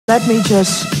Let me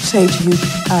just say to you,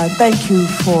 thank you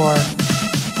for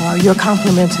your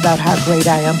compliments about how great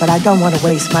I am, but I don't want to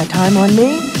waste my time on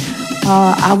me.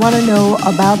 I want to know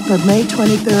about the May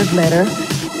 23rd letter.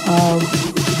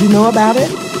 You know about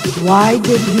it? Why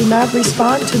did you not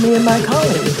respond to me and my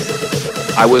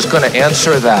colleagues? I was going to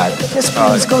answer that. Yes,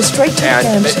 please, go straight to the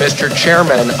answer. Mr.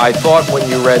 Chairman, I thought when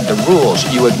you read the rules,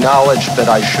 you acknowledged that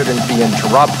I shouldn't be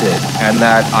interrupted and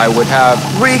that I would have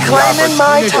reclaiming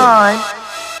my time.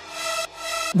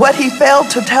 What he failed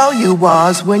to tell you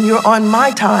was, when you're on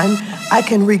my time, I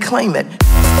can reclaim it.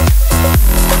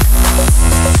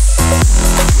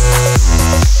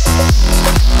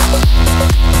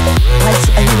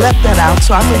 He left that out,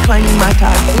 so I'm reclaiming my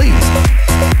time, please.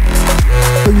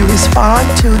 Will you respond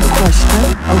to the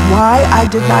question of why I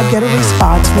did not get a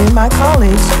response, me and my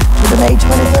colleagues, to the May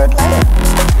 23rd letter?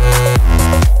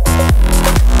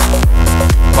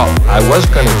 Well, I was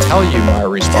going to tell you my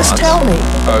response. Just tell me.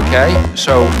 Okay,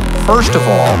 so first of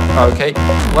all, okay,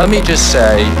 let me just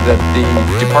say that the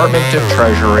Department of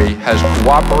Treasury has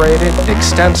cooperated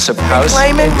extensively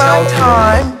reclaiming my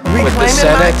time. With the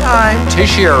Senate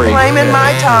Judiciary. Reclaiming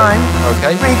my time.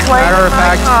 Okay. Matter of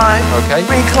fact. Okay.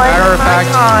 Matter of fact.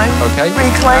 Okay.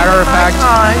 Matter of fact.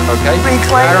 Okay.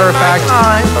 Matter of fact.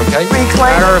 Okay.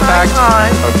 Matter of fact.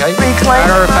 Okay.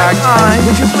 Matter of fact.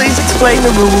 Would you please explain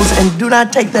the rules and do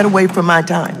not take that away from my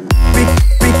time?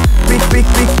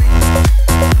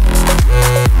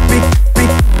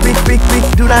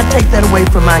 Do not take that away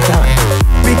from my time.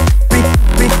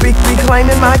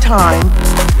 Reclaiming my time.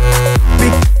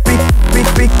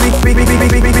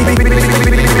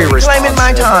 Reclaiming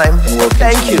my time.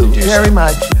 Thank you very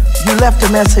much. You left a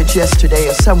message yesterday,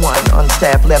 or someone on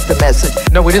staff left a message.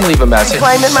 No, we didn't leave a message.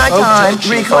 Reclaiming my time.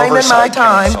 Reclaiming my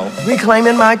time.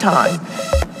 Reclaiming my time.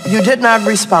 You did not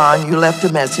respond. You left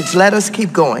a message. Let us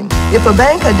keep going. If a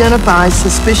bank identifies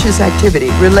suspicious activity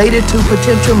related to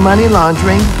potential money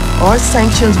laundering or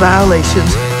sanctions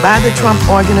violations by the Trump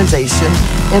Organization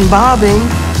involving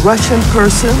Russian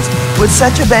persons, would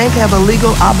such a bank have a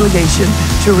legal obligation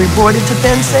to report it to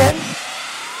FinCEN?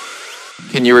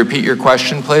 Can you repeat your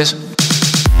question, please?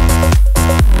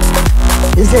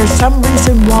 Is there some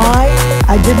reason why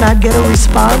I did not get a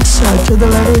response to the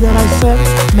letter that I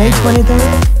sent May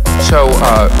 23rd? So,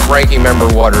 Ranking Member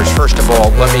Waters, first of all,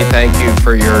 let me thank you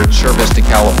for your service to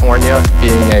California.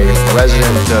 Being a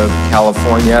resident of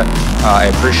California, I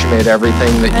appreciate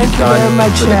everything that you've done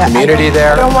for the community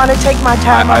there. I don't want to take my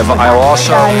time. I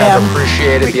also have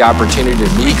appreciated the opportunity to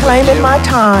meet with you my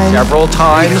time. Several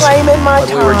times. Reclaiming my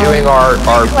time. We were doing our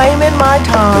reclaiming my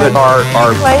time.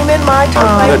 Reclaiming my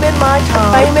time. Reclaiming my time.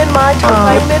 Reclaiming my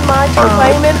time.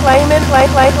 Reclaiming my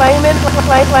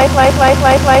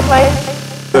time.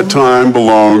 That time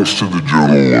belongs to the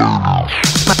journal learners.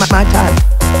 My time.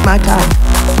 My time.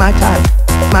 My time.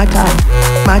 My time.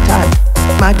 My time.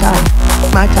 My time.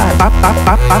 My time.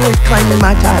 I'm reclaiming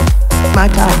my time. My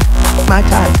time. My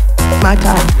time. My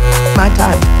time. My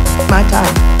time. My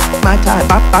time. My time.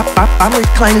 I'm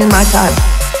reclaiming my time.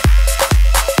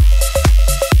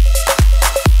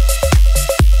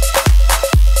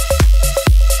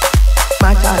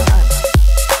 My time.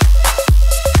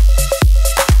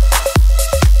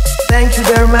 Thank you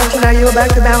very much, and I yield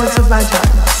back the balance of my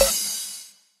time.